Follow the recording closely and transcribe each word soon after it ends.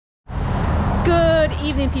Good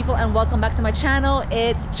evening, people, and welcome back to my channel.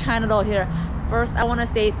 It's Channel here. First, I want to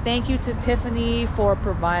say thank you to Tiffany for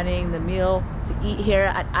providing the meal to eat here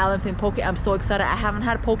at Island Fin Poke. I'm so excited. I haven't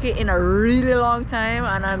had poke in a really long time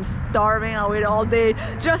and I'm starving. I waited all day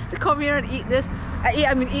just to come here and eat this. Eat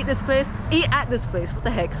at this place. What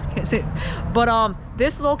the heck? I can't say it. But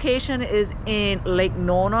this location is in Lake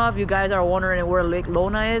Nona. If you guys are wondering where Lake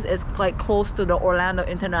Nona is, it's like close to the Orlando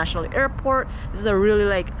International Airport. This is a really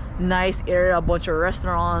like nice area, a bunch of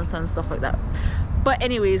restaurants and stuff like that. But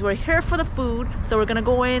anyways, we're here for the food, so we're gonna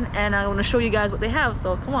go in and I'm gonna show you guys what they have,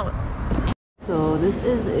 so come on. So this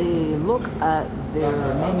is a look at their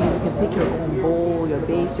menu. You can pick your own bowl, your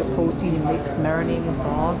base, your protein, your mix, marinating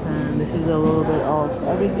sauce, and this is a little bit of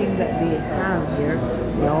everything that they have here.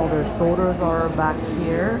 All their sodas are back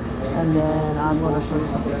here, and then I'm gonna show you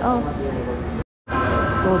something else.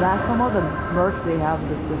 So that's some of the merch they have,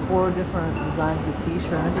 the 4 different designs of the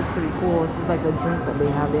t-shirt, and this is pretty cool. This is like the drinks that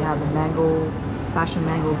they have. They have the passion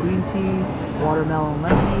mango green tea, watermelon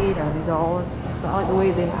lemonade, and these are all, so I like the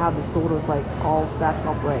way they have the sodas like all stacked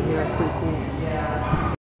up right here. It's pretty cool.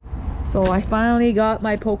 So I finally got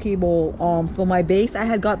my poke bowl. For my base, I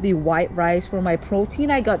had got the white rice. For my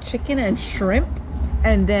protein, I got chicken and shrimp,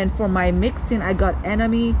 and then for my mixing, I got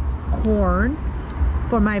enemy corn.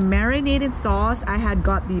 For my marinated sauce, I had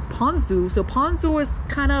got the ponzu. So ponzu is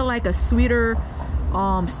kind of like a sweeter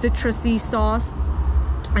citrusy sauce,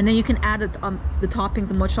 and then you can add the toppings,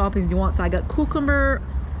 and much toppings you want. So I got cucumber,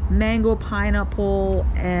 mango, pineapple,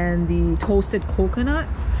 and the toasted coconut.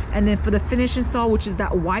 And then for the finishing sauce, which is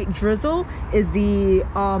that white drizzle, is the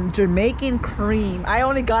Jamaican cream. I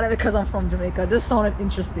only got it because I'm from Jamaica. It just sounded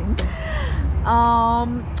interesting.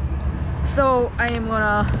 So I am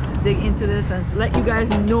gonna dig into this and let you guys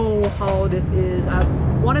know how this is. I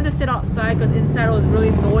wanted to sit outside because inside it was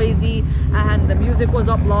really noisy and the music was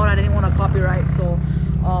up loud. I didn't want to copyright, so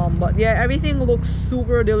but yeah, everything looks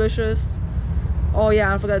super delicious. Oh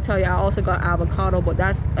yeah, I forgot to tell you, I also got avocado, but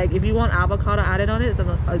that's like, if you want avocado added on it, it's an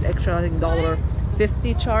extra, I think,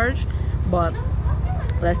 $1.50 charge. But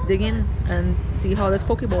let's dig in and see how this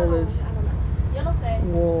poke bowl is.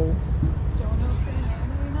 Whoa.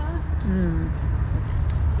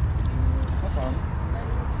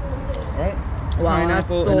 Alright. Wow,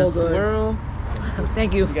 pineapple so in a good. swirl.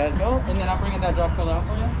 Thank you. You got it, go. And then I'll bring in that drop color out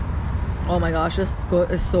for you. Oh my gosh, this is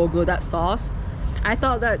good. It's so good. That sauce, I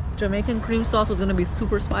thought that Jamaican cream sauce was gonna be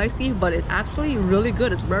super spicy, but it's actually really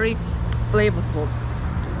good. It's very flavorful.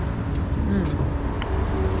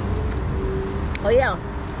 Oh yeah,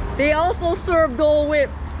 they also serve Dole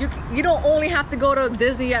Whip. You don't only have to go to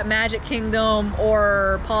Disney at Magic Kingdom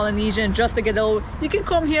or Polynesian just to get Dole Whip. You can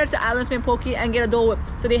come here to Island Fin Poke and get a Dole Whip.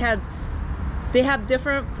 So they have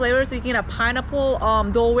different flavors. So you can get a pineapple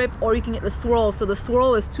Dole Whip, or you can get the swirl. So the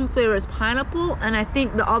swirl is 2 flavors, pineapple, and I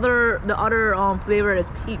think the other flavor is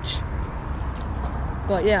peach.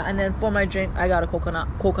 But yeah, and then for my drink, I got a coconut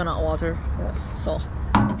water. Yeah, so.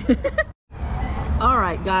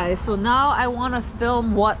 Alright guys, so now I want to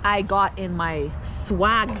film what I got in my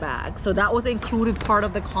swag bag. So that was included part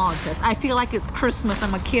of the contest. I feel like it's Christmas,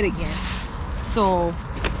 I'm a kid again. So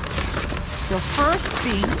the first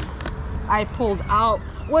thing I pulled out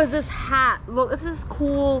was this hat. Look, this is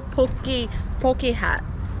cool poke hat.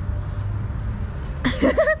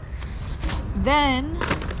 Then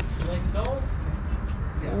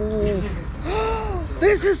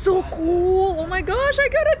this is so cool. Oh my gosh, I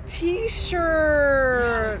got a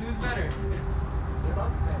t-shirt.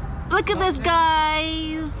 Look at this,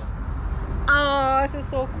 guys. Oh, this is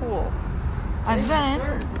so cool. And then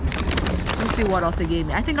let's see what else they gave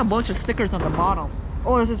me. I think a bunch of stickers on the bottom.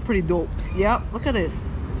 Oh, this is pretty dope. Yep, look at this.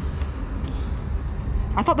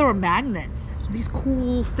 I thought they were magnets. These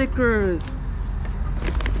cool stickers.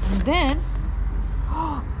 And then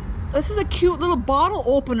this is a cute little bottle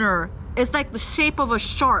opener. It's like the shape of a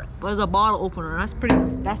shark, but it's a bottle opener.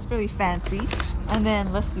 That's really fancy. And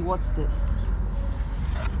then let's see, what's this?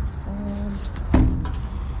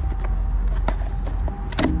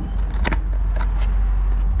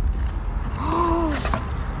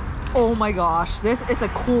 Oh my gosh, this is a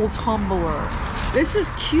cool tumbler. This is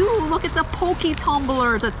cute. Look at the poke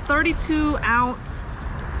tumbler. It's a 30 ounce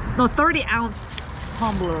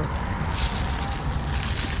tumbler.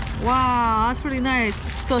 Wow, that's pretty nice.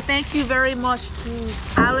 So thank you very much to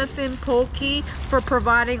Island Fin Poke for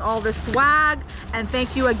providing all the swag, and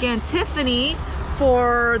thank you again, Tiffany,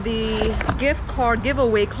 for the gift card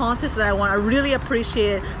giveaway contest that I won. I really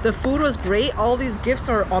appreciate it. The food was great. All these gifts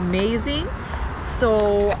are amazing.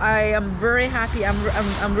 So I am very happy. I'm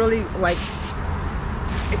really like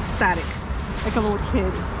ecstatic, like a little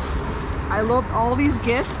kid. I loved all these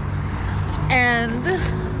gifts. and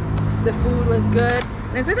the food was good,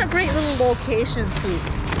 and it's in a great little location too.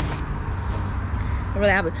 I'm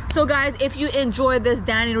really happy. So guys, if you enjoyed this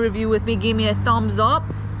Danny review with me, give me a thumbs up,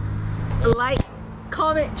 like,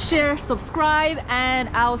 comment, share, subscribe, and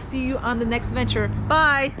I'll see you on the next venture.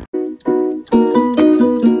 Bye.